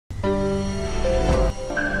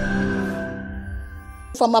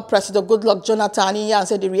Former President Goodluck Jonathan and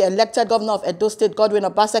said the re-elected governor of Edo State, Godwin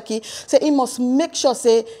Obaseki, say he must make sure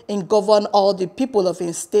say in govern all the people of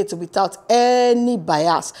his state without any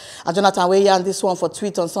bias. And Jonathan weighed on this one for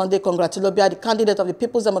tweet on Sunday, congratulating the candidate of the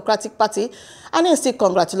People's Democratic Party, and he still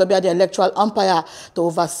congratulated the electoral umpire to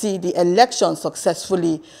oversee the election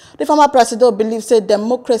successfully. The former president believes that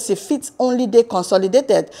democracy fits only they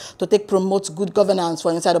consolidated to take promote good governance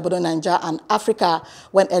for inside Obodo Nigeria and Africa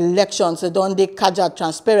when elections don't they casual,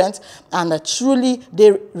 transparent, and truly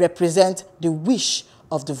they represent the wish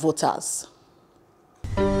of the voters.